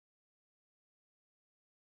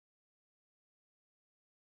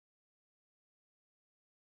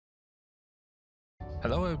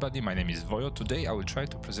Hello everybody, my name is Vojo. Today I will try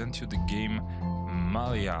to present you the game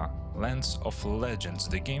Malhya, Lands of Legends,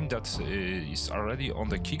 the game that is already on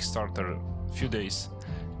the Kickstarter few days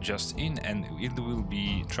just in, and it will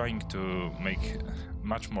be trying to make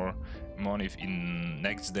much more money in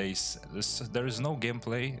next days. There is no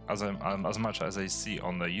gameplay as much as I see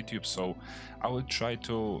on the YouTube, so I will try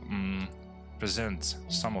to present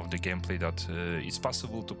some of the gameplay that is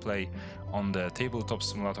possible to play on the Tabletop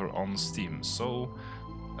simulator on Steam. So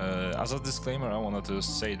as a disclaimer, I wanted to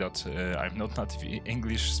say that I'm not native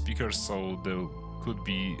English speaker, so there could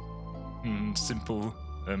be simple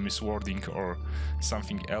miswording or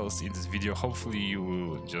something else in this video. Hopefully you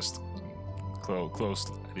will just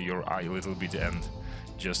close your eye a little bit and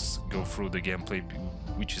just go through the gameplay,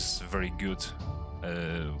 which is very good.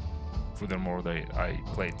 Furthermore, I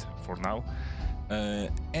played for now.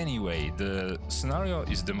 Anyway, the scenario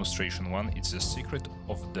is demonstration one. It's a secret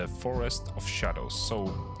of the Forest of Shadows.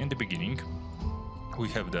 So in the beginning we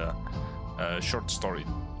have the short story.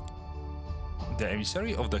 The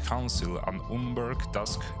emissary of the council on Umberg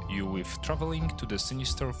tasked you with traveling to the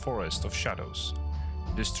sinister Forest of Shadows.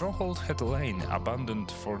 The stronghold had lain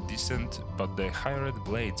abandoned for descent, but the hired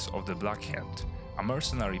blades of the Black Hand, a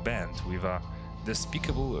mercenary band with a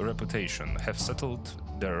despicable reputation, have settled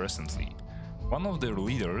there recently. One of their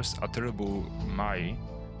leaders, a terrible Mai,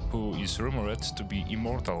 who is rumored to be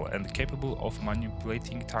immortal and capable of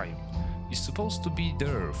manipulating time, is supposed to be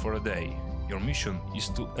there for a day. Your mission is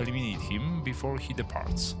to eliminate him before he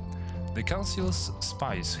departs. The council's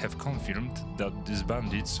spies have confirmed that these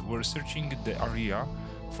bandits were searching the area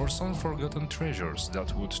for some forgotten treasures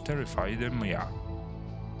that would terrify the Maya.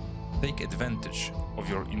 Take advantage of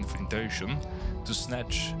your infiltration to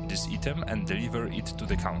snatch this item and deliver it to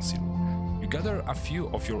the council. You gather a few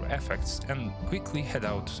of your effects and quickly head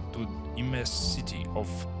out to the immense city of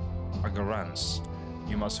Agarans.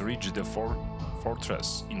 You must reach the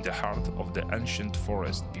fortress in the heart of the ancient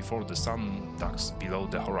forest before the sun ducks below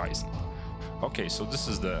the horizon. Okay, so this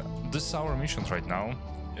is our mission right now.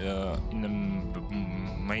 In the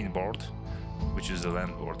main board, which is the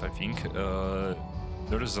land board, I think,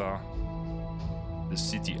 there is the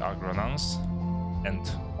city Agranans and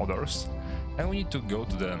others, and we need to go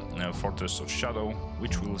to the Fortress of Shadow,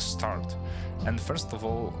 which will start. And first of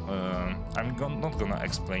all, I'm not gonna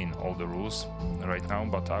explain all the rules right now,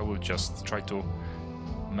 but I will just try to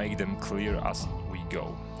make them clear as we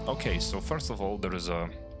go. Okay, so first of all, there is a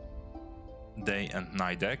day and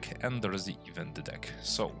night deck, and there is the event deck.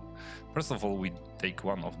 So first of all, we take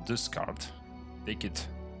one of this card, take it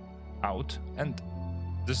out, and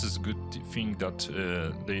this is a good thing that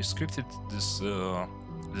they scripted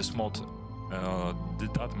this mod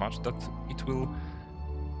did that much that it will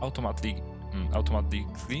automatically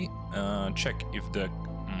check if the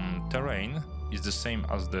terrain is the same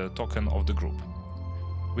as the token of the group,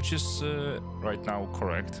 which is right now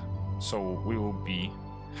correct. So we will be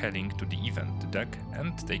heading to the event deck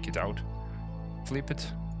and take it out, flip it.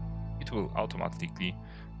 It will automatically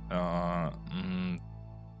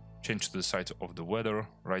change the side of the weather.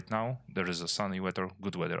 Right now there is a sunny weather,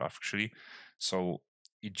 good weather actually, so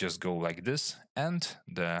it just go like this, and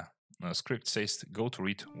the script says go to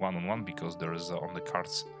read one-on-one, because there is on the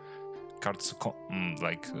cards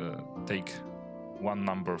take one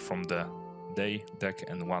number from the day deck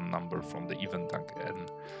and one number from the event deck,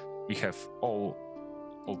 and we have all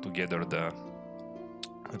together the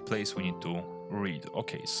place we need to read.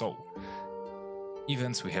 Okay, so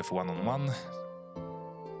events we have one-on-one.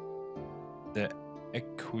 The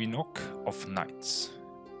Equinox of Nights,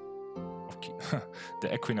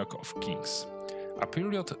 the Equinox of Kings, a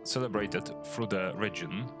period celebrated through the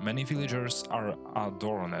region. Many villagers are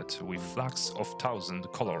adorned with flags of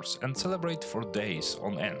 1,000 colors and celebrate for days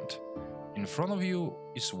on end. In front of you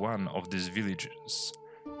is one of these villages,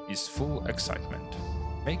 is full excitement.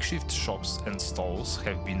 Makeshift shops and stalls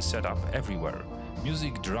have been set up everywhere.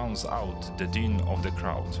 Music drowns out the din of the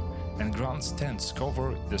crowd, and grand stands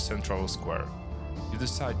cover the central square. You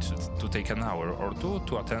decide to take an hour or two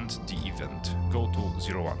to attend the event. Go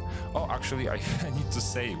to 01. Oh, actually, I need to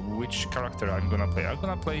say which character I'm gonna play. I'm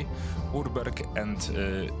gonna play Urberg and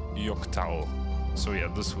Yoktal. So yeah,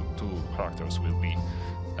 those two characters will be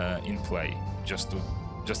in play, just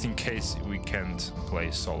in case we can't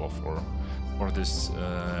play solo for this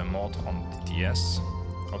mod on TTS.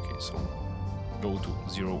 Okay, so go to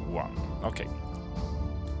 01. Okay.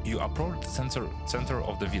 You approach the center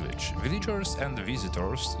of the village. Villagers and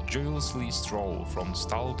visitors joyously stroll from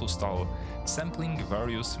stall to stall, sampling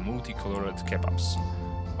various multicolored kebabs.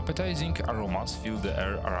 Appetizing aromas fill the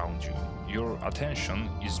air around you. Your attention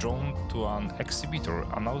is drawn to an exhibitor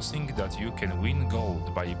announcing that you can win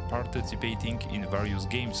gold by participating in various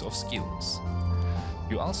games of skills.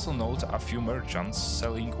 You also note a few merchants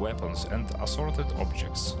selling weapons and assorted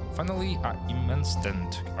objects. Finally, an immense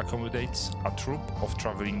tent accommodates a troupe of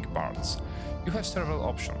traveling bards. You have several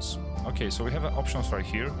options. Okay, so we have options right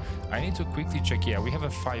here. I need to quickly check. Yeah, we have a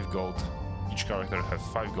 5 gold. Each character has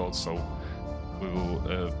 5 gold, so we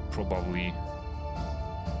will probably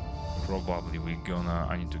we're gonna.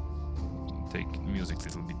 I need to take music a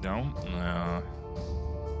little bit down.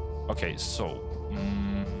 Okay, so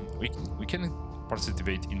we can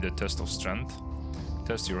participate in the test of strength.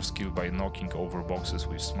 Test your skill by knocking over boxes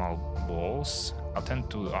with small balls. Attend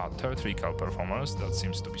to a theatrical performance that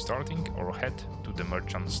seems to be starting, or head to the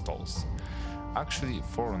merchant stalls. Actually,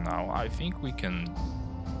 for now, I think we can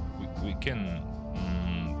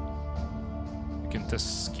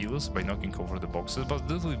test skills by knocking over the boxes, but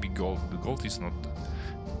this will be gold. The gold is not the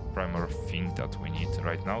primary thing that we need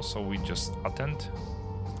right now, so we just attend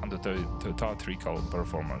on the theatrical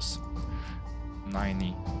performance.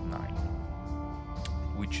 99,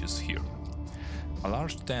 which is here. A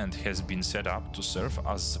large tent has been set up to serve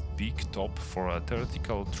as big top for a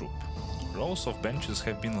theatrical troupe. Rows of benches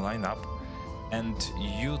have been lined up, and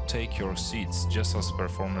you take your seats just as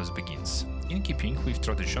performance begins. In keeping with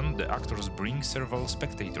tradition, the actors bring several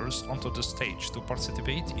spectators onto the stage to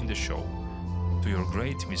participate in the show. To your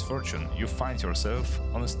great misfortune, you find yourself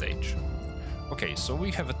on a stage. Okay, so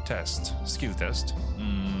we have a test, skill test.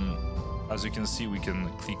 As you can see, we can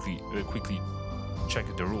quickly check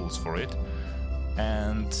the rules for it,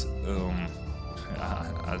 and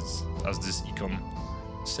as this icon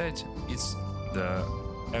said, it's the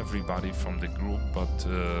everybody from the group, but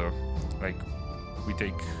like we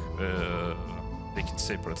take it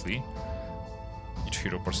separately. Each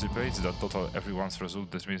hero participates. The total everyone's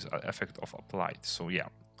result. That means effect of applied. So yeah.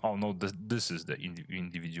 Oh no, this is the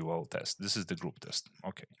individual test. This is the group test.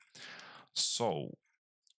 Okay. So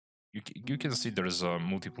you can see there's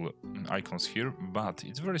multiple icons here, but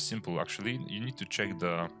it's very simple actually. You need to check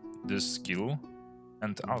this skill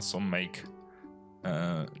and also make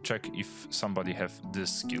check if somebody have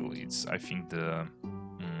this skill. It's I think the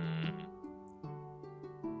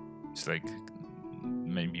it's like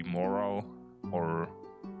maybe moral or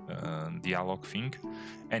dialogue thing.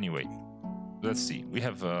 Anyway, let's see. We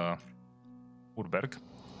have Urberg.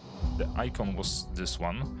 The icon was this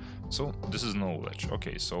one, so this is knowledge.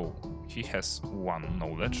 Okay, so he has 1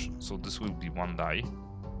 knowledge, so this will be 1 die,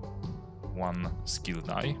 1 skill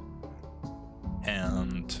die,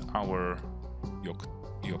 and our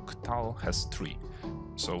Yoktal has 3,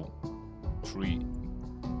 so 3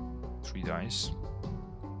 dice.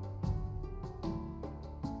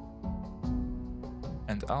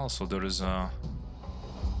 And also there is a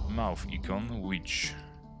mouth icon, which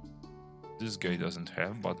this guy doesn't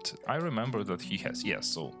have, but I remember that he has. Yes,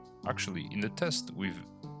 so actually in the test with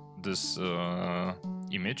this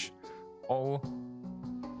image, all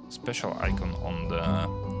special icon on the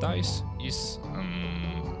dice is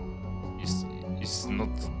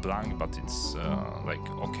not blank, but it's like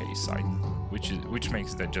okay side, which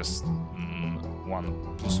makes that just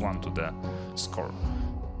 1 + 1 to the score.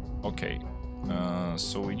 Okay.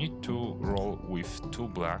 So we need to roll with 2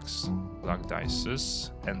 black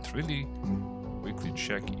dices and really quickly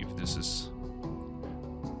check if this is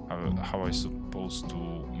how I supposed to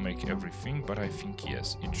make everything, but I think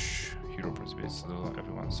yes, each hero participates, so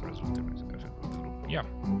everyone's result. Yeah.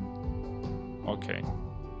 Okay.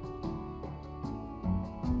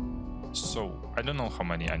 So I don't know how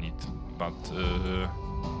many I need, but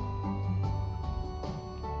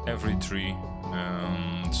every 3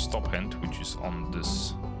 stop hand, which is on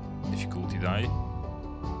this difficulty die,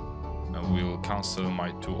 will cancel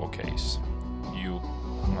my 2 okays.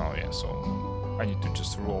 Oh yeah, so I need to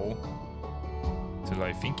just roll till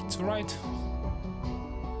I think it's right,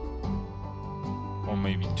 or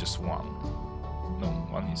maybe just 1. No,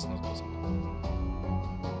 1 is not possible.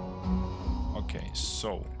 Okay,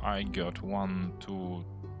 so I got 1, 2,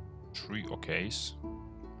 3 okays.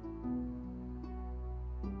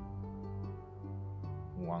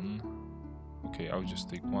 1. Okay, I'll just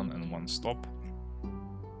take 1 and 1 stop,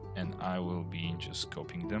 and I will be just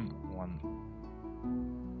copying them. 1.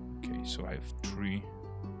 Okay, so I have 3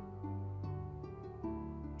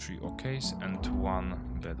 okays and 1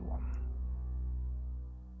 bad one.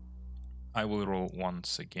 I will roll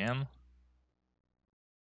once again,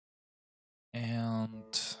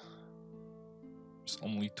 and there's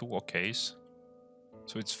only 2 okays,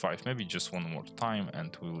 so it's 5. Maybe just 1 more time,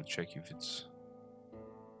 and we'll check if it's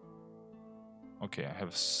Okay, I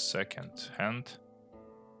have second hand.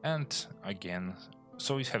 And again,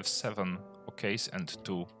 so we have 7 okays and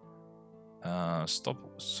 2 stop.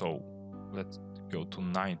 So let's go to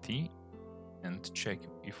 90 and check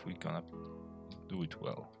if we gonna do it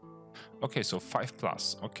well. Okay, so 5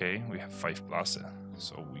 plus. Okay, we have 5 plus.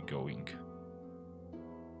 So we going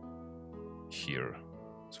here.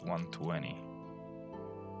 It's 120.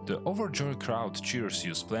 The overjoyed crowd cheers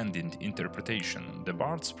your splendid interpretation. The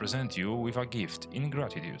bards present you with a gift in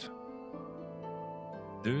gratitude.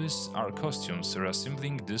 These are costumes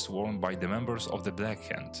resembling this worn by the members of the Black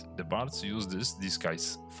Hand. The bards use this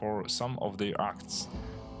disguise for some of their acts.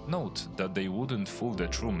 Note that they wouldn't fool the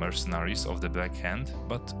true mercenaries of the Black Hand,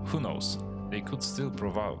 but who knows, they could still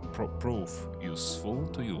prove useful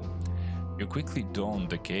to you. You quickly don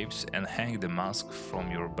the capes and hang the mask from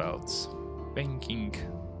your belts, thanking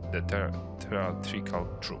the theatrical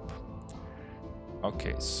troupe.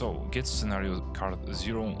 Okay, so get scenario card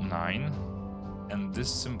 09, and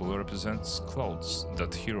this symbol represents clothes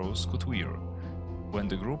that heroes could wear. When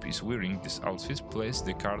the group is wearing this outfit, place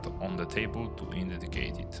the card on the table to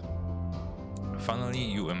indicate it. Finally,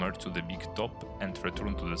 you emerge to the big top and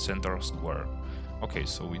return to the center square. Okay,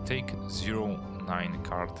 so we take 09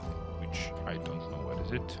 card, which I don't know what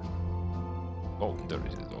is it. Oh, there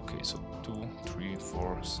is it. Okay, so 2, 3,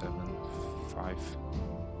 4, 7, 5.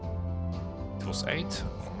 It was 8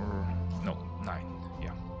 or no, 9.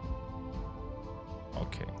 Yeah.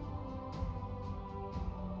 Okay.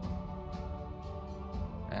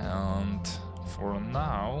 And for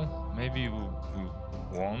now, maybe we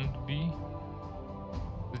won't be.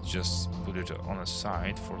 Let's just put it on a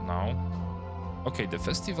side for now. Okay, the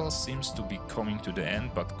festival seems to be coming to the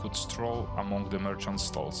end, but could stroll among the merchant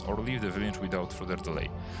stalls or leave the village without further delay.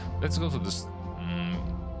 Let's go to this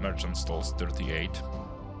merchant stalls, 38.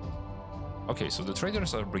 Okay, so the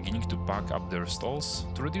traders are beginning to pack up their stalls.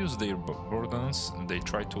 To reduce their burdens, they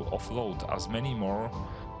try to offload as many more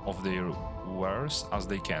of their wares as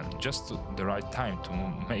they can, just the right time to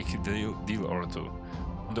make a deal or two.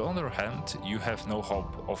 On the other hand, you have no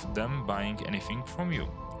hope of them buying anything from you.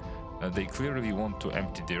 They clearly want to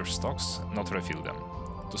empty their stocks, not refill them.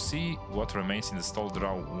 To see what remains in the stall,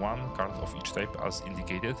 draw 1 card of each type as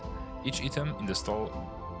indicated. Each item in the stall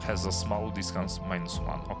has a small discount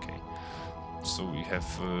 -1. Okay, so we have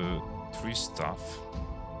 3 stuff.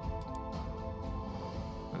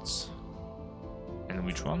 And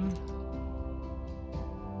which one?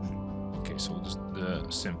 Okay, so the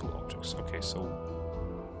simple objects. Okay, so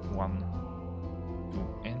 1, 2,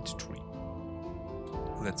 and 3.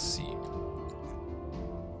 Let's see.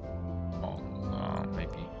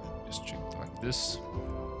 Maybe just check it like this.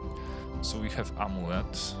 So we have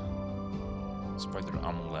amulet, spider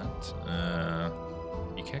amulet,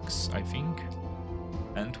 pickaxe, I think,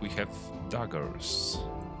 and we have daggers.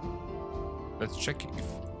 Let's check if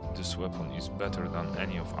this weapon is better than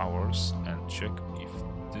any of ours, and check if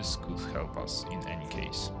this could help us in any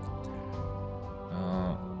case.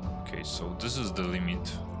 Okay, so this is the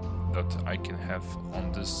limit that I can have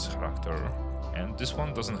on this character, and this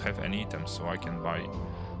one doesn't have any items, so I can buy.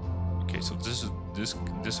 Okay, so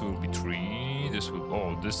this will be 3. This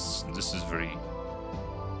is very.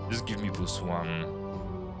 This gives me +1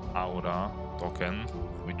 aura token,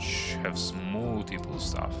 which has multiple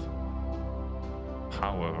stuff.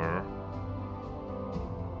 However,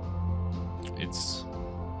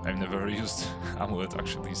 I've never used amulet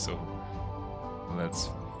actually, so let's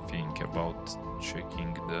think about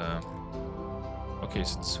checking the. Okay,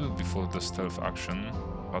 so this will be for the stealth action,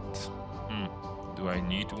 but do I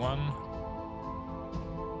need one?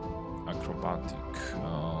 Acrobatic.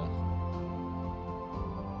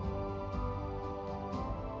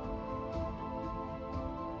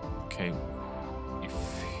 Okay,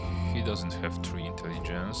 if he doesn't have 3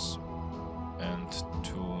 intelligence and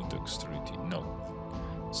 2 dexterity, no.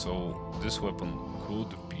 So this weapon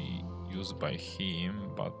could be used by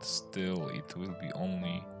him, but still it will be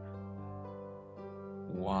only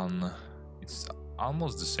 1. It's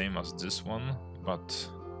almost the same as this one, but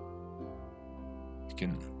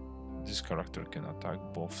this character can attack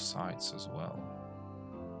both sides as well.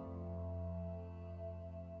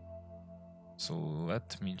 So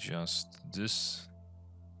let me just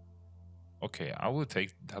okay, I will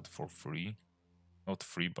take that for free. Not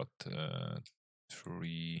free, but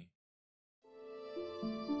 3.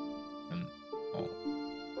 And oh,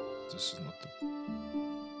 this is not the.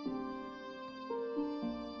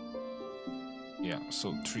 Yeah,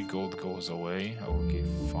 so 3 gold goes away. I will give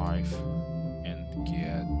 5 and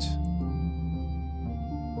get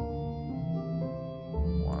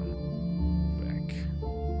 1 back.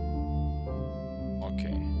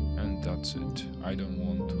 Okay, and that's it. I don't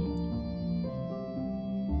want to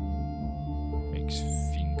make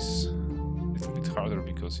things a little bit harder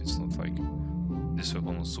because it's not like this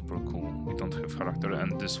weapon was super cool. We don't have character,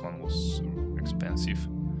 and this one was expensive.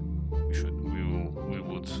 We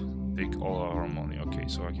would take all our money. Okay,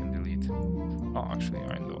 so I can delete. Oh, actually,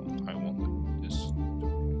 I know. I wanted this to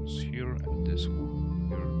use here and this one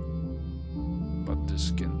here, but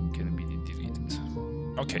this can be deleted.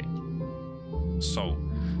 Okay, so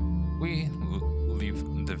we leave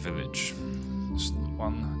the village.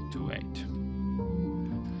 128.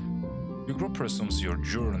 Your group resumes your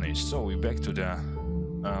journey. So we back to the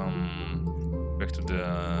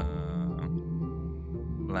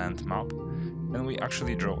land map, and we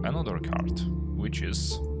actually draw another card, which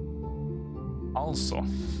is also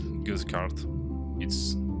good card.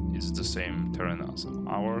 It's the same terrain as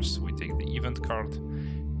ours. We take the event card,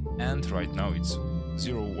 and right now it's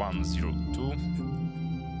 0102.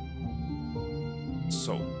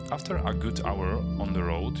 So after a good hour on the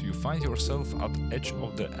road, you find yourself at the edge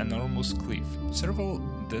of the enormous cliff, several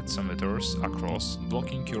decimeters across,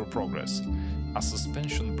 blocking your progress. A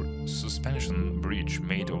suspension bridge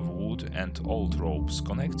made of wood and old ropes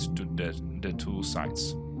connects to the two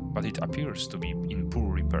sides, but it appears to be in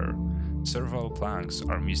poor repair. Several planks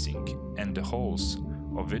are missing, and the hulls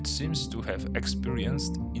of it seems to have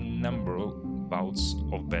experienced innumerable bouts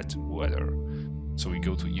of bad weather. So we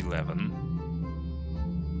go to 11.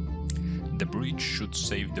 The bridge should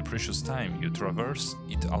save the precious time you traverse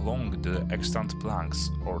it along the extant planks,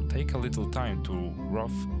 or take a little time to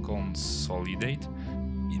rough consolidate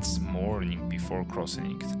its mooring before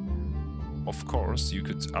crossing it. Of course, you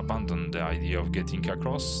could abandon the idea of getting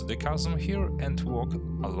across the chasm here and walk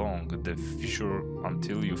along the fissure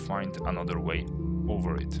until you find another way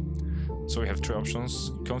over it. So we have three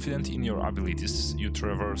options. Confident in your abilities, you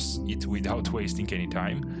traverse it without wasting any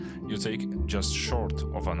time. You take just short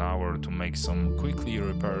of an hour to make some quickly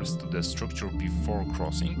repairs to the structure before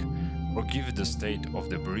crossing. Or given the state of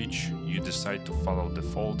the bridge, you decide to follow the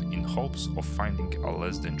fault in hopes of finding a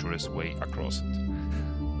less dangerous way across it.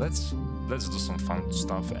 Let's do some fun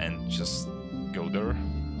stuff and just go there.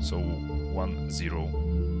 So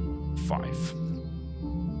 105.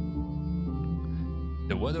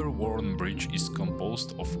 The weather-worn bridge is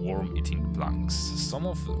composed of worm-eating planks, some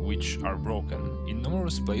of which are broken. In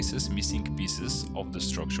numerous places, missing pieces of the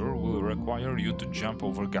structure will require you to jump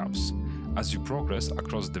over gaps. As you progress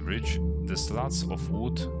across the bridge, the slats of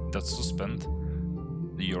wood that suspend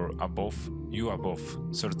you above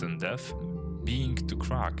certain depth being to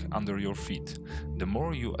crack under your feet. The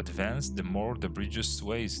more you advance, the more the bridge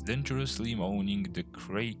sways, dangerously moaning the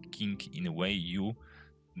creaking in a way you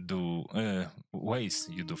do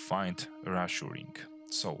find reassuring.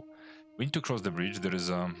 So we need to cross the bridge. There is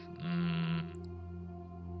a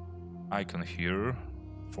icon here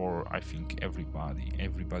for, I think, everybody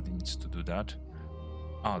needs to do that.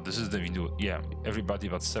 This is the window. Yeah, everybody,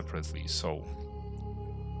 but separately. So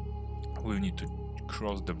we need to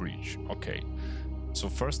cross the bridge. Okay, so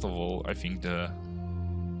first of all, I think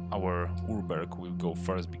our Urberg will go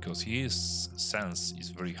first because his sense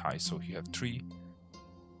is very high. So he have 3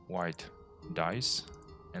 white dice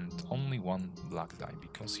and only 1 black die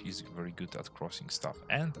because he's very good at crossing stuff,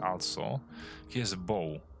 and also he has a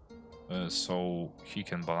bow, so he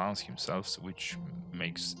can balance himself, which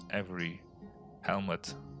makes every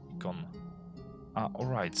helmet icon a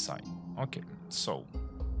right side. Okay, so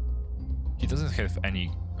he doesn't have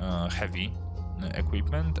any heavy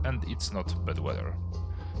equipment and it's not bad weather,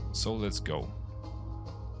 so let's go.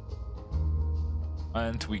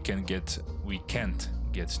 And we can't get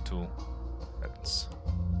to heavens.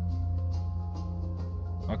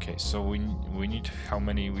 Okay, so we need how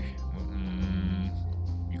many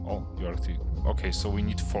okay, so we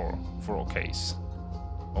need 4 okays.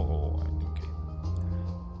 Okay.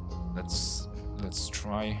 Let's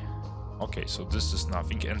try. Okay, so this is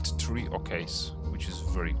nothing, and 3 okays, which is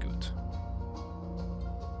very good.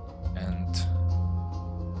 And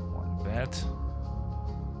 1 bad.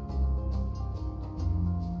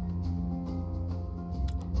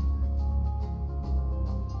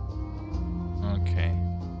 Okay.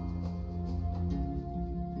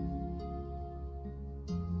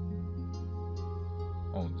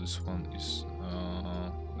 Oh, this one is...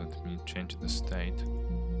 let me change the state.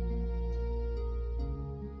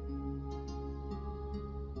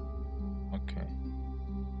 Okay.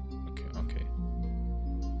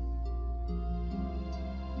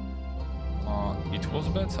 It was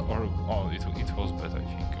bad, or... Oh, it was bad, I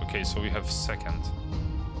think. Okay, so we have second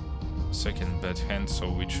bad hand, so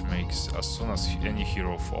which makes as soon as any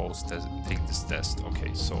hero falls, take this test.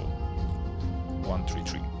 Okay, so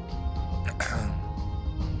 133.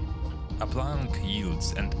 A plank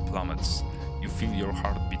yields and plummets. You feel your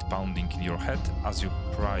heartbeat pounding in your head as you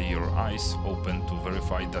pry your eyes open to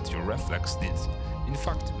verify that your reflex did, in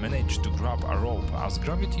fact, manage to grab a rope as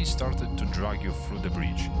gravity started to drag you through the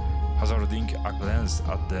bridge. Hazarding a glance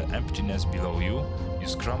at the emptiness below you, you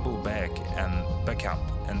scramble back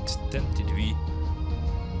up and tentatively,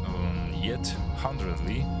 yet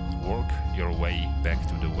hundredly, work your way back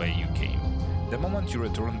to the way you came. The moment you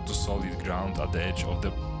return to solid ground at the edge of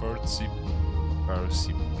the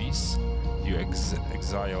precipice, you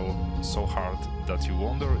exhale so hard that you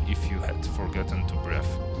wonder if you had forgotten to breathe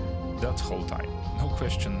that whole time. No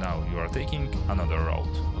question now, you are taking another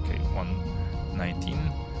route. Okay,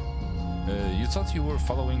 119. You thought you were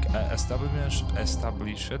following an established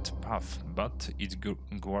path, but it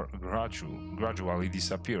gradually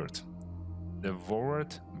disappeared,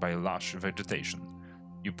 devoured by lush vegetation.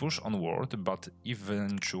 You push onward, but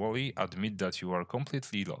eventually admit that you are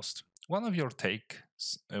completely lost. One of you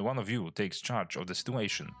takes charge of the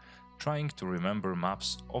situation, trying to remember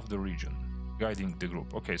maps of the region, guiding the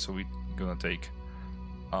group. Okay, so we're gonna take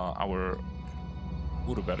our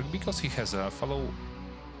Rulebook because he has a fellow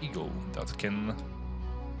eagle that can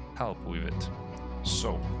help with it.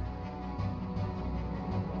 So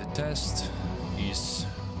the test is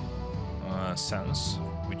sense,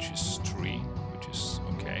 which is 3, which is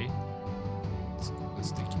okay.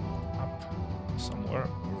 Let's take it up somewhere.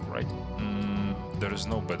 Right. There is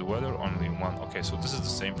no bad weather, only one. Okay, so this is the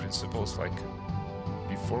same principles like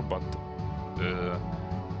before, but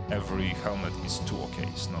every helmet is 2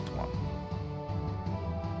 okays, not 1.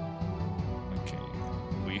 Okay,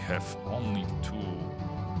 we have only two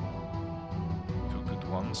good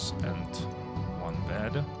ones and 1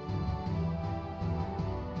 bad.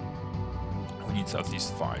 We need at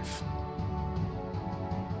least 5.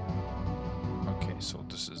 Okay, so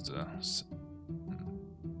this is the...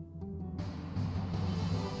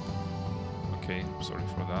 Okay, sorry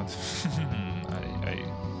for that. I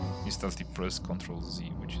instantly press Ctrl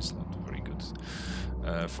Z, which is not very good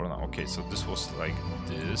for now. Okay, so this was like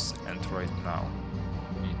this, and right now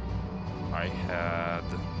I had,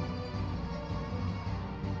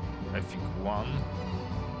 I think 1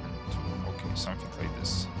 and 2. Okay, something like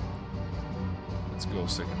this. Let's go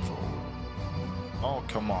second roll. Oh,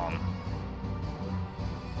 come on.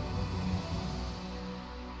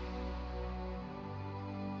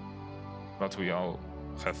 But we all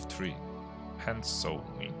have 3 hands, so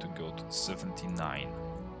we need to go to 79.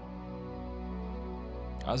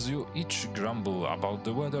 As you each grumble about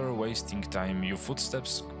the weather wasting time, your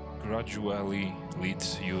footsteps gradually lead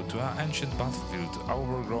you to an ancient battlefield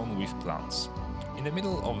overgrown with plants. In the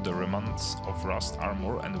middle of the remnants of rust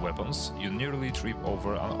armor and weapons, you nearly trip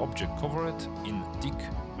over an object covered in thick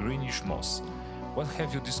greenish moss. What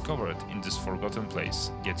have you discovered in this forgotten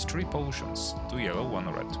place? Get 3 potions, 2 yellow, 1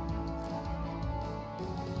 red.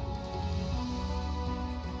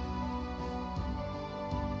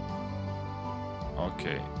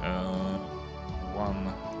 Okay,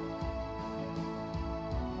 1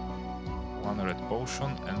 red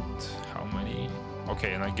potion and how many?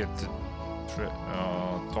 Okay, and I get the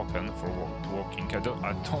token for walking. I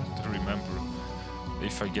don't remember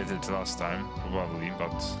if I get it last time, probably,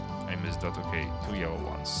 but I missed that. Okay, 2 yellow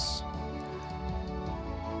ones.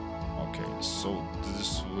 Okay, so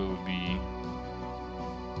this will be...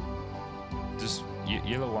 This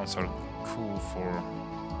yellow ones are cool for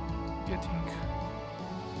getting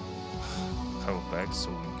health back, so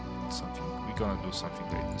we're gonna do something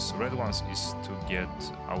like this. Red ones is to get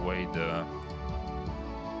away the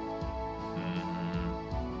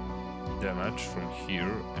damage from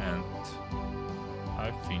here, and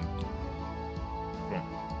I think from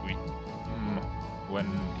when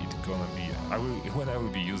it's gonna be when I will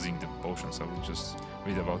be using the potions, I will just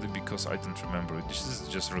read about it because I don't remember. This is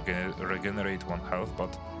just regenerate 1 health,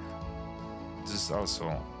 but this is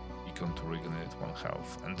also equal to regenerate 1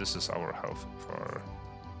 health, and this is our health for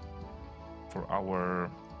our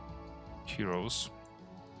heroes.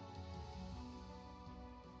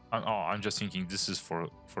 I'm just thinking this is for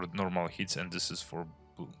normal hits, and this is for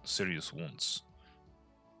serious wounds,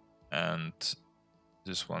 and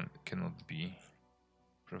this one cannot be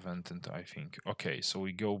prevented, I think. Okay, so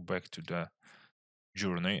we go back to the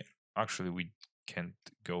journey. Actually, we can't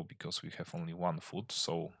go because we have only 1 foot,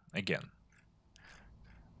 so again.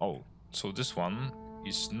 Oh, so this one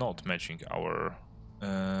is not matching our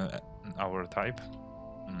type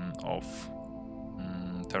of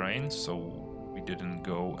terrain, so we didn't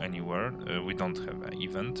go anywhere. We don't have an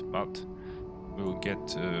event, but we'll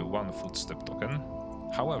get 1 footstep token.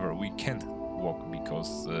 However, we can't walk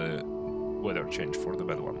because weather changed for the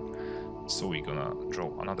bad one. So we're gonna draw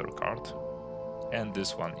another card, and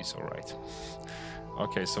this one is alright.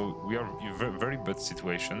 Okay, so we are in a very bad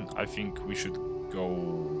situation. I think we should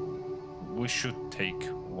take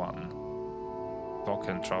one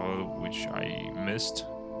token travel, which I missed.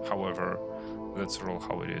 However, let's roll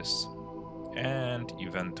how it is. And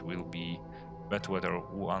event will be bad weather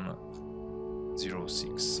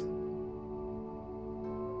 106.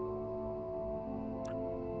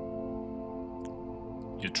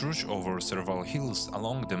 You trudge over several hills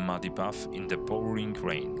along the muddy path in the pouring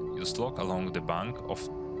rain. You slog along the bank of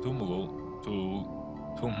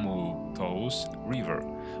tumultuous river,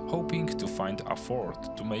 hoping to find a ford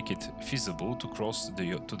to make it feasible to cross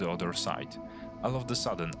to the other side. All of a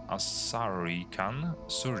sudden, a Sarikhan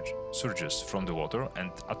surges from the water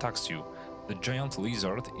and attacks you. The giant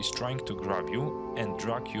lizard is trying to grab you and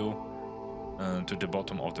drag you to the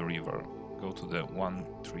bottom of the river. Go to the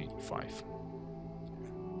 135.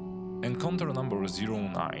 Encounter number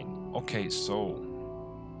 09. Okay, so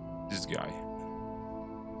this guy.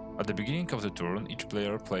 At the beginning of the turn, each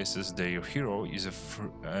player places their hero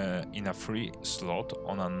in a free slot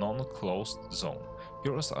on a non-closed zone.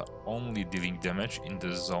 Heroes are only dealing damage in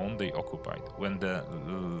the zone they occupied. When the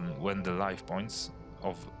life points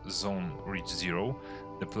of zone reach 0,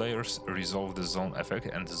 the players resolve the zone effect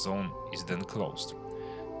and the zone is then closed.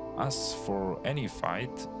 As for any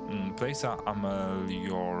fight, place an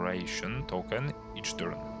amelioration token each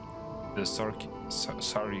turn. The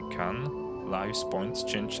Sarikhan life points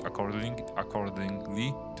change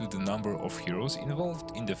accordingly to the number of heroes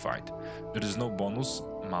involved in the fight. There is no bonus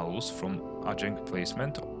malus from adjunct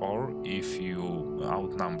placement or if you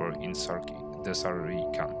outnumber in the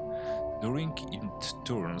Sarikhan. During its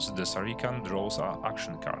turns, the Sarikhan draws an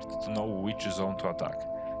action card to know which zone to attack,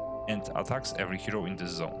 and attacks every hero in the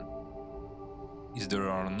zone. If there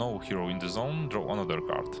are no hero in the zone, draw another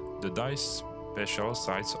card. The dice special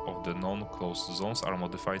sides of the non-closed zones are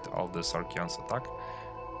modified of the Sarkhan's attack,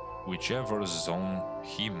 whichever zone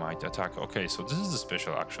he might attack. Okay, so this is the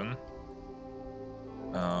special action.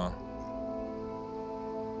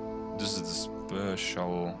 This is the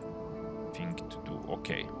special thing to do.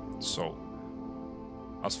 Okay, so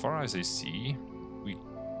as far as I see,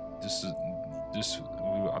 this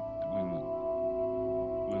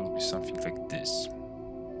will be something like this.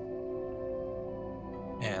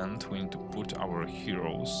 And we need to put our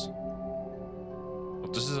heroes.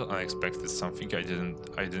 Well, this is unexpected. Something I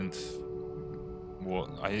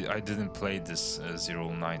didn't play this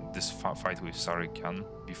 09 this fight with Sarikhan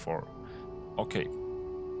before. Okay,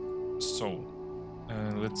 so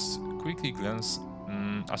let's quickly glance.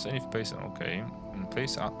 As any place, okay,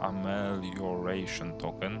 place an amelioration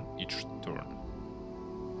token each turn,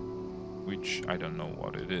 which I don't know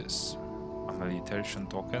what it is. Amelioration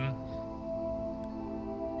token.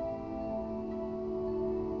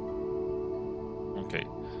 Okay,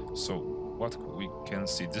 so what we can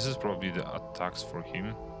see, this is probably the attacks for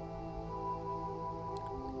him.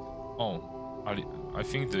 Oh, I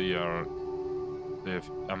think they have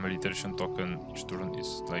amelioration token each turn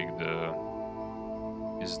is like the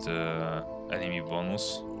enemy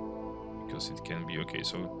bonus, because it can be okay.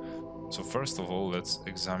 So first of all, let's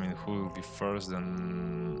examine who will be first,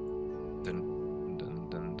 then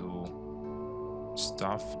do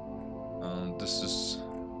stuff. This is,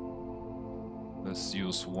 let's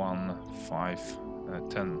use 1, 5,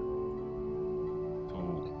 10 to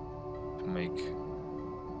make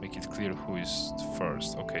it clear who is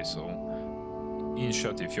first. Okay, so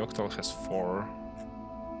initiative, Yoktal has 4,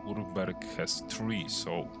 Urberg has 3,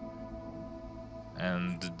 so,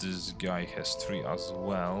 and this guy has 3 as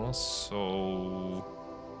well, so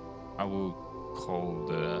I will call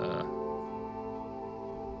the,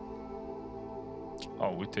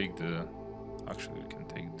 oh, we take the, actually we can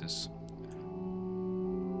take this,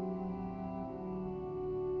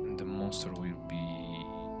 and the monster will be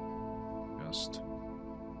just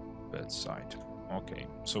bedside. Okay,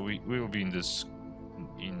 so we will be in this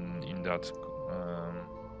in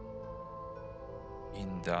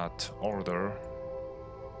that order.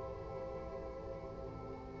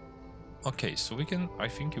 Okay, so I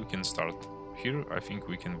think we can start here. I think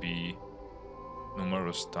we can be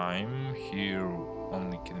numerous time. Here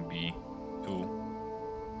only can be 2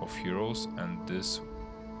 of heroes, and this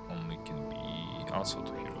only can be also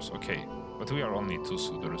 2 heroes. Okay, but we are only 2,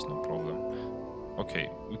 so there is no problem. Okay,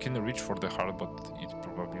 we can reach for the heart, but it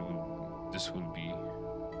probably will, this will be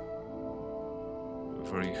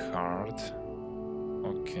very hard.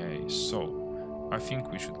 Okay, so I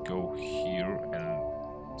think we should go here and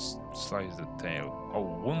slice the tail.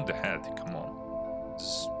 Oh, wound the head, come on. This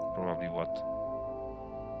is probably what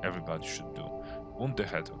everybody should do. Wound the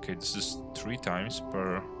head. Okay, this is 3 times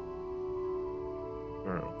per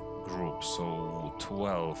group, so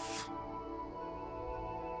 12.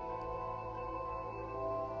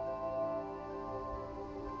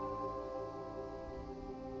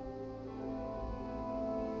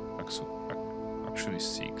 Actually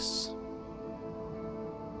 6.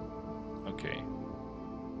 Okay.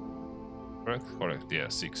 Correct? Correct, yeah,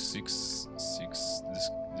 6. 6.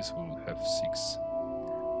 This will have 6.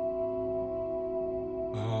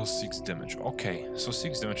 Oh, 6 damage. Okay, so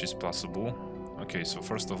 6 damage is possible. Okay, so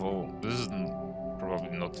first of all, this is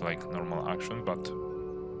probably not like normal action, but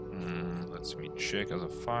let me check as a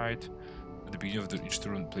fight. At the beginning of each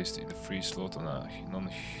turn, placed in the free slot on a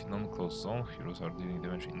non-closed zone, heroes are dealing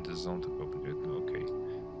damage in the zone to complicate.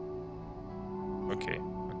 Okay.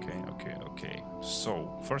 Okay. So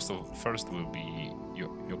first will be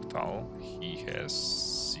Yoktal. He has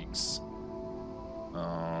 6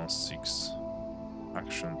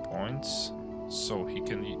 action points, so he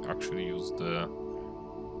can actually use the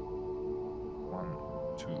 1,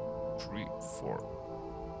 2, 3, 4.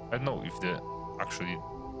 I don't know if the actually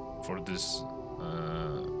for this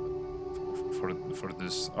for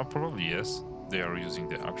this. Oh, probably yes. They are using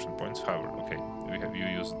the action points. However, okay, you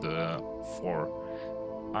used the 4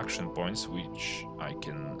 action points, which I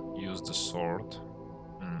can use the sword,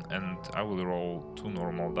 and I will roll 2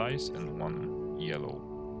 normal dice and 1 yellow.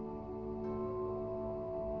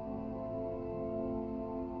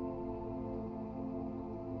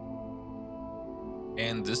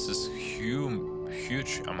 And this is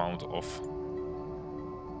huge amount of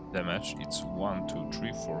damage. It's 1, 2,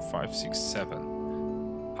 3, 4, 5, 6,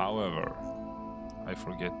 7. However, I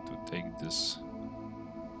forget to take this.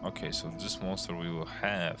 Okay, so this monster will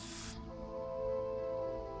have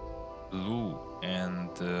blue and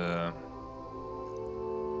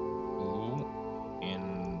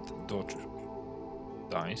dodge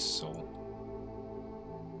dice, so,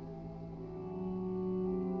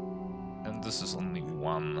 and this is only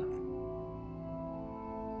one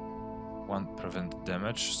prevent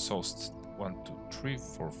damage, so 1, 2, 3,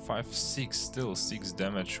 4, 5, 6, still 6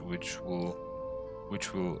 damage, which will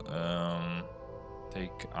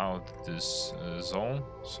take out this zone,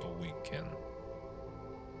 so we can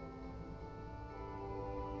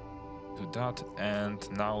do that. And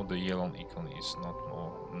now the yellow icon is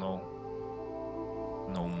no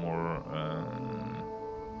more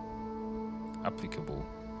applicable.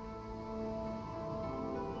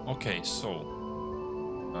 Okay, so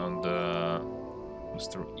and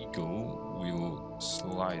Mr. Eagle will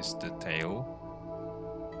slice the tail.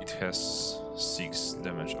 It has 6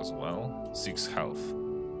 damage as well, 6 health,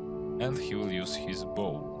 and he will use his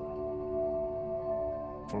bow.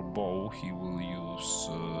 For bow, he will use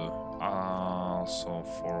also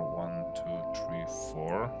for 1, 2, 3,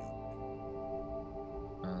 4,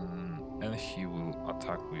 and he will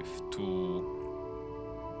attack with 2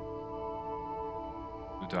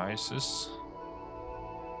 dices,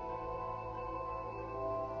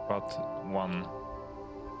 but 1.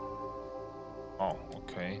 Oh,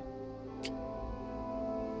 okay.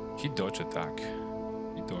 He dodged attack.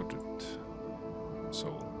 He dodged it. So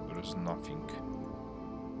there is nothing.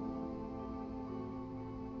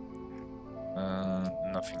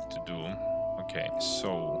 Nothing to do. Okay,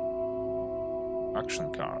 so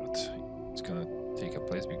action card. It's gonna take a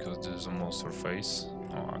place because there's a monster face.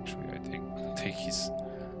 Oh, actually, I take his.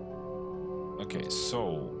 Okay,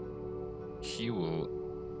 so he will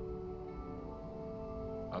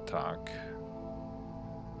attack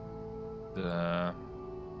the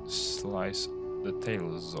slice the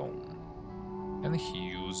tail zone, and he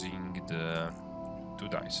using the 2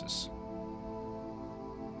 dices,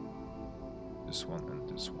 this one and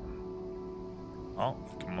this one. Oh,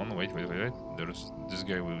 come on, wait, this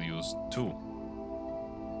guy will use 2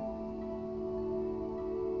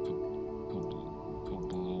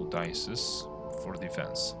 blue dices for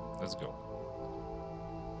defense. Let's go.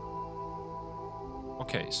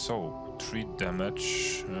 Okay, so 3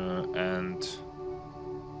 damage and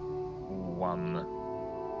one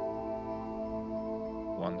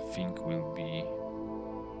thing will be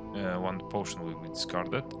one potion will be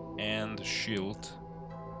discarded, and shield.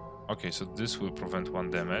 Okay, so this will prevent 1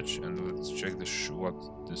 damage, and let's check what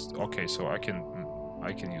this. Okay, so I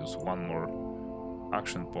can use 1 more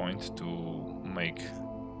action point to make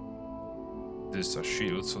this a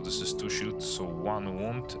shield, so this is 2 shields, so 1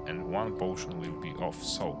 wound and 1 potion will be off,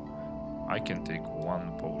 so I can take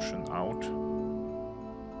 1 potion out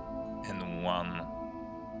and 1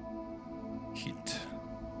 hit.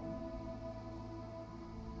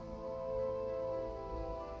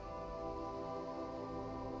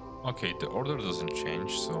 Okay, the order doesn't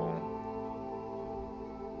change, so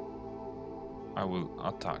I will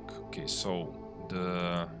attack. Okay, so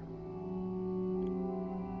the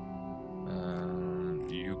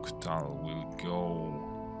Yuktal will go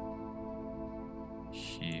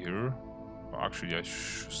here. Oh, actually, I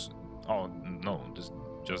should. Oh no,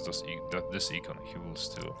 just this icon. He will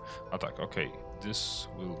still attack. Okay, this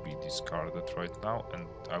will be discarded right now, and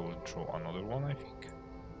I will draw another one, I think.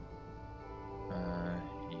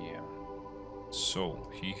 Yeah. So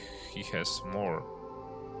he has more.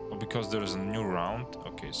 Oh, because there is a new round.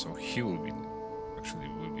 Okay, so he will be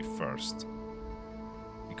first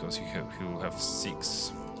because he will have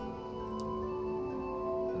 6,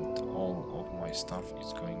 and all of my stuff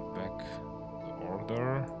is going back to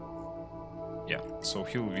order. Yeah, so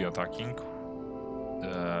he will be attacking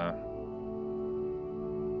the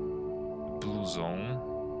blue zone.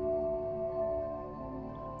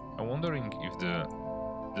 I'm wondering if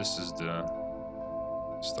this is the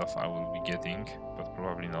stuff I will be getting, but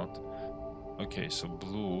probably not. Okay, so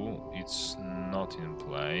blue, it's not in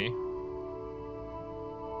play.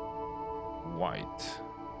 White.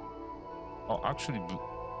 Oh, actually, blue,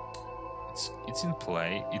 it's in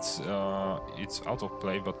play. It's out of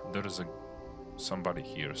play, but there is somebody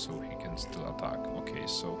here, so he can still attack. Okay,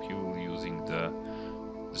 so he will using the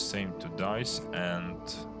same 2 dice, and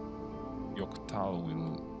Yoktal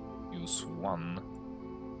will use 1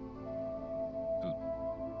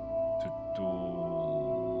 to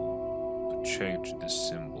change this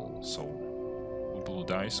symbol. So 2 blue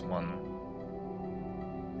dice, 1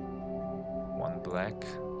 black.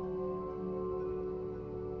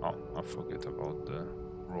 Oh, I forget about the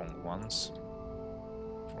wrong ones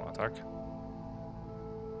for attack.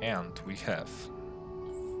 And we have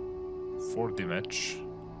 4 damage.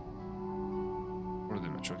 4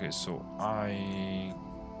 damage. Okay, so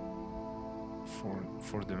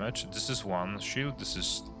for damage, this is 1 shield, this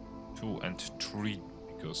is 2 and 3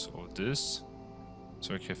 because of this.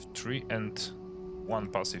 So I have 3, and 1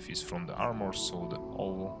 passive is from the armor, so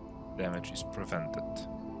all damage is prevented.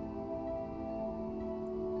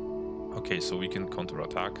 Okay, so we can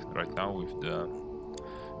counterattack right now with the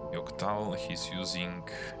Yoktal. He's using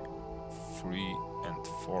 3 and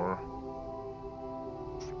 4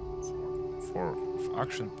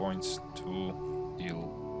 action points to deal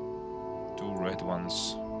 2 red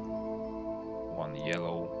ones, 1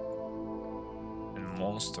 yellow, and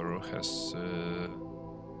monster has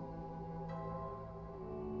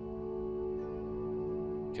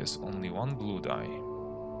only 1 blue die.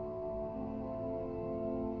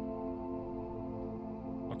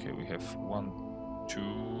 Okay, we have 1, 2,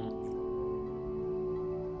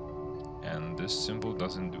 and this symbol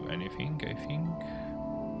doesn't do anything, I think.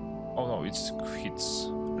 Oh no, it's hits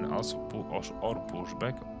and also pull or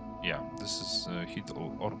pushback. Yeah, this is hit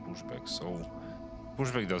or pushback. So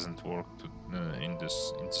pushback doesn't work in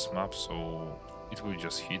this map, so it will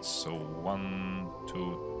just hit. So 1,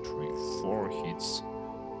 2, 3, 4 hits.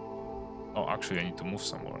 Oh, actually, I need to move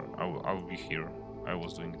somewhere. I will be here. I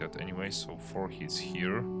was doing that anyway. So 4 hits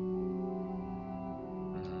here.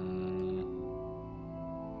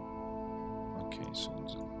 Okay, so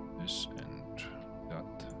this and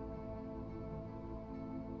that.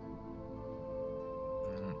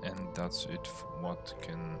 And that's it. What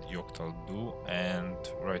can Yoktal do? And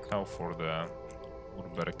right now for the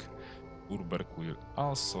Urberg will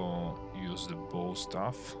also use the bow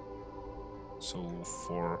staff. So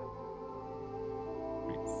 4,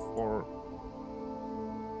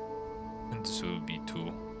 and this will be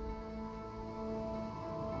 2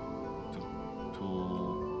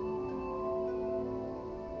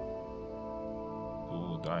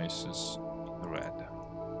 dice in red.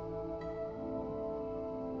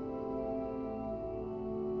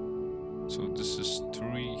 So this is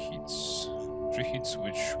 3 hits. 3 hits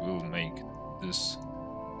which will make this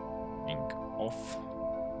thing off.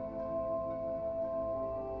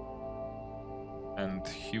 And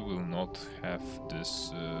he will not have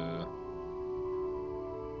this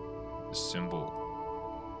symbol.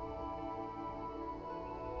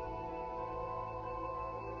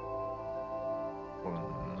 For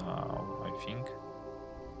now, I think.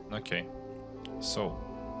 Okay, so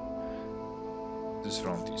this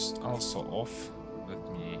round is also off. Let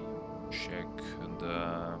me check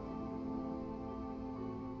the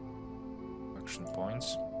action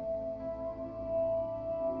points.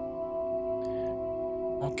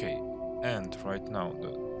 Okay, and right now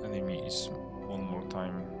the enemy is one more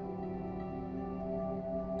time.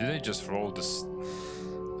 Did I just roll this?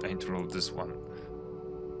 I need to roll this one.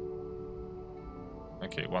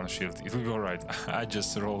 Okay, 1 shield. It will be alright. I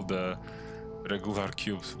just rolled the regular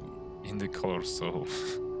cube in the color, so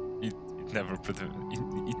it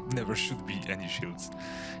never should be any shields.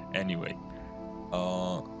 Anyway,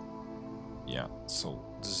 Yeah, so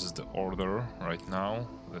this is the order right now.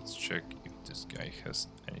 Let's check if this guy has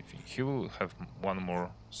anything. He will have one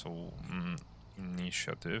more, so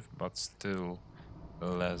initiative, but still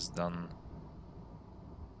less than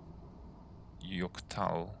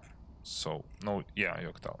Yoktal. So, no, yeah,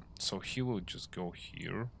 Yoktal. So he will just go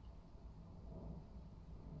here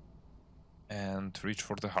and reach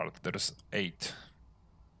for the heart. There's 8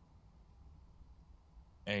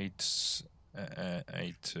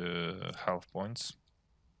 health points.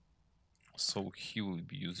 So he will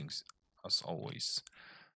be using, as always,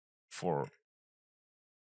 for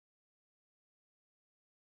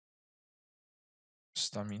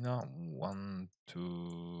stamina. 1,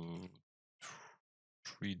 2,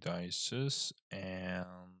 3 dices,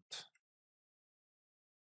 and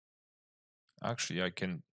actually I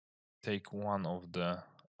can take one of the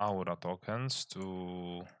aura tokens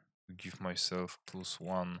to give myself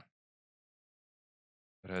 +1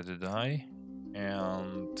 red die,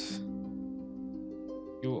 and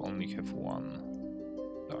you only have 1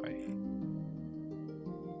 die.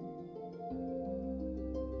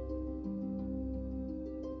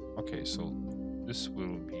 Okay, so this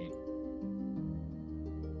will be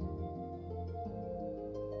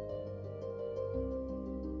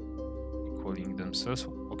equaling themselves.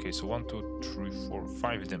 Okay, so 1, 2, 3, 4,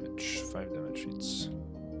 5 damage. 5 damage. Let's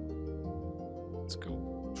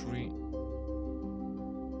go 3,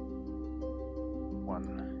 1,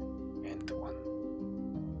 and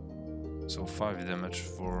 1. So 5 damage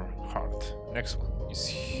for heart. Next one is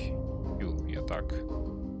he'll be attack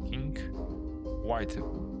king. White,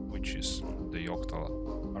 which is the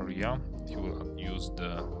Yoktal area. He will use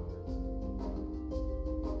the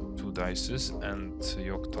 2 dices, and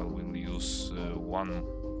Yoktal will use one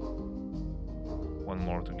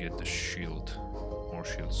more to get the shield, more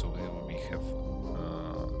shield. So we have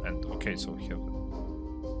and okay, so we have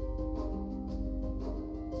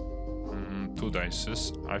 2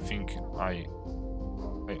 dices. I think I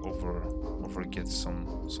overget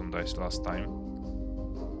some dice last time,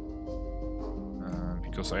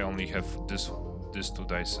 because I only have these 2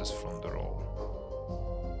 dices from the roll.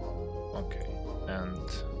 Okay, and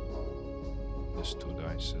these 2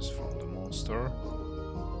 dices from the monster.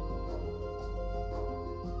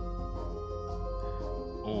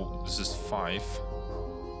 Oh, this is 5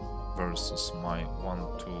 versus my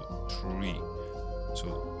 1, 2, 3.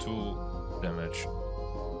 So 2 damage.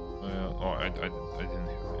 Oh, I didn't have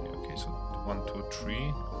any. Okay, so 1, 2,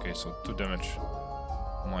 3. Okay, so 2 damage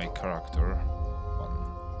my character.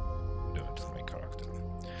 1 damage to my character.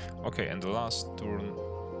 Okay, and the last turn,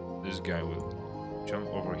 this guy will jump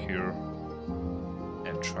over here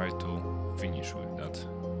and try to finish with that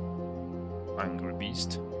angry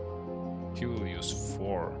beast. He will use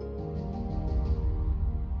 4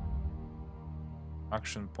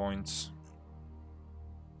 action points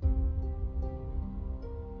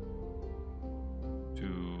to,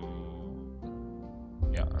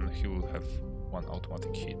 yeah, and he will have 1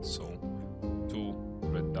 automatic hit, so 2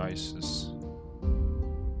 red dices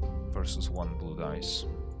versus 1 blue dice.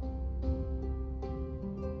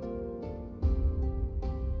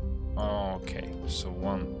 Okay, so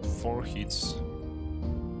 4 hits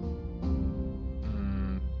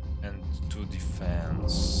and 2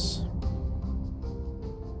 defense.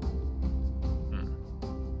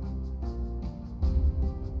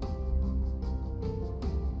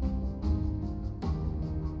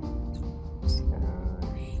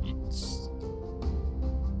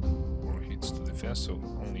 4 hits to defense, so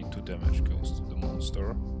only 2 damage goes to the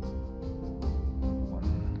monster.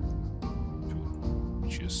 1, 2,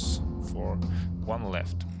 which is 4. 1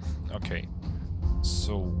 left. Okay,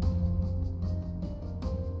 so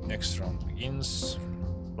next round begins.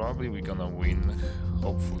 Probably we're gonna win.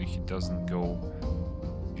 Hopefully he doesn't go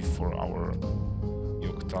before our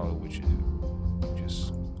Yoktal, which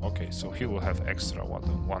is okay. So he will have extra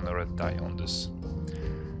 1 red die on this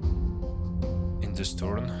in this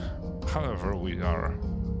turn. However, we are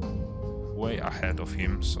way ahead of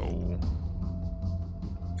him, so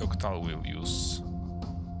Yoktal will use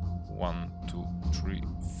 1, 2, 3,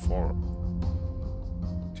 4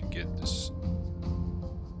 to get this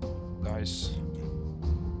dice.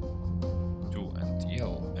 2 and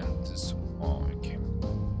yellow, and this. Oh, okay.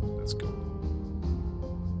 Let's go.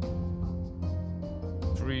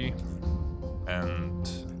 3, and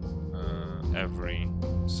every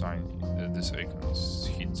sign this icon is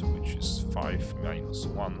hit, which is 5 minus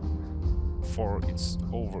 1. 4, it's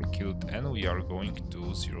overkilled, and we are going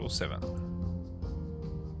to 0-7.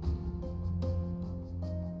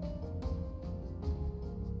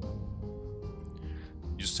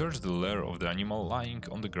 You search the lair of the animal lying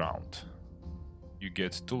on the ground. you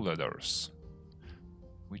get 2 letters,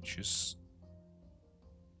 which is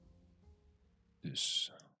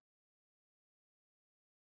this.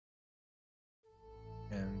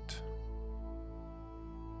 And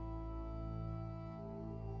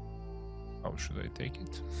how should I take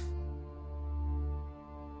it?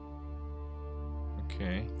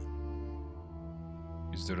 Okay.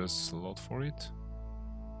 Is there a slot for it?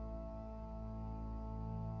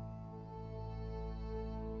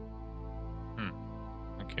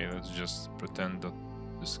 Okay, let's just pretend that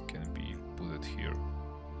this can be put here.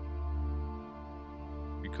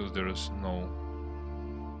 Because there is no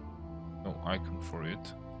icon for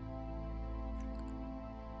it.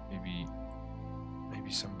 Maybe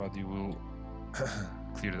somebody will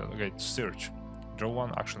clear that. Okay, search. Draw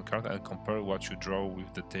 1 action card and compare what you draw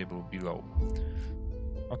with the table below.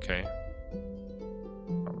 Okay.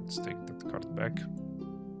 Now let's take that card back.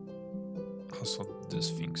 Also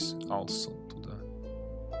these things also to the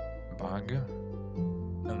bag.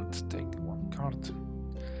 And take 1 card.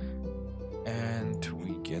 And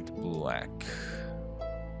we get black.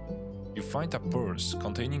 You find a purse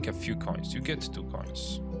containing a few coins. You get 2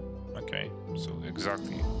 coins. Okay, so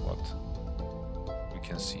exactly what we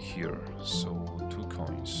can see here. So 2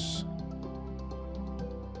 coins.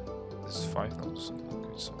 This is 5 notes.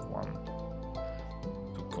 Okay, so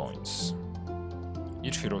 2 coins.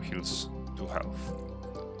 Each hero heals 2 health.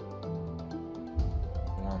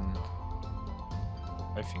 1.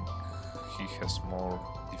 I think he has more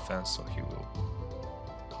defense, so he will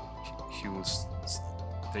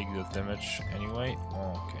take the damage anyway.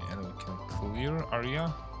 Okay, and we can clear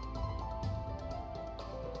area.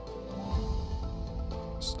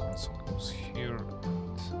 This also goes here.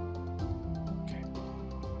 And okay,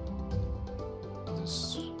 this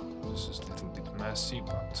is a little bit messy,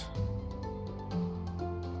 but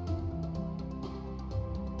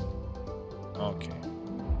okay.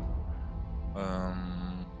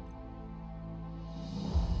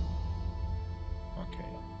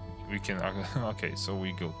 We can okay, so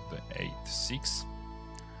we go to the 8-6.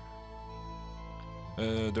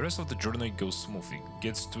 The rest of the journey goes smoothly.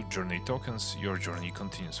 Gets 2 journey tokens, your journey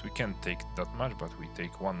continues. We can't take that much, but we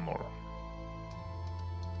take 1 more.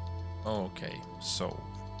 Okay, so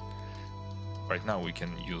right now we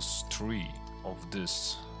can use 3 of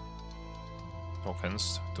these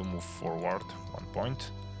tokens to move forward 1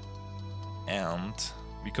 point. And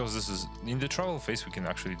because this is in the travel phase, we can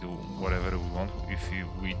actually do whatever we want. If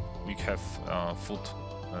we have food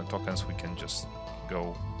tokens, we can just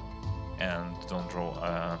go and don't draw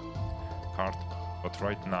a card. But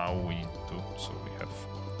right now we need to, so we have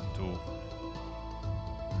 2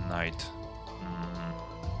 night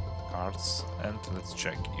cards, and let's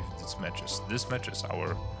check if this matches. This matches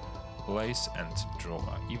our place and draw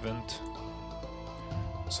an event.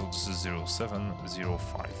 So this is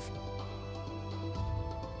 0705.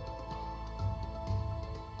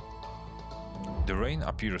 The rain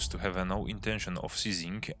appears to have no intention of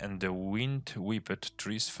ceasing, and the wind whipped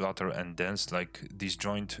trees flutter and dance like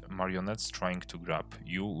disjointed marionettes trying to grab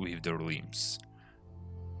you with their limbs.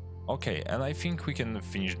 Okay, and I think we can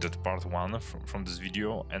finish that part 1 from this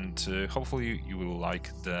video, and hopefully you will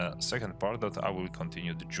like the second part that I will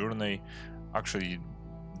continue the journey. Actually,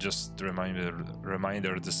 just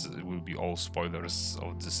reminder, this will be all spoilers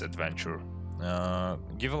of this adventure.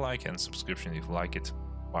 Give a like and subscription if you like it.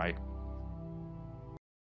 Bye.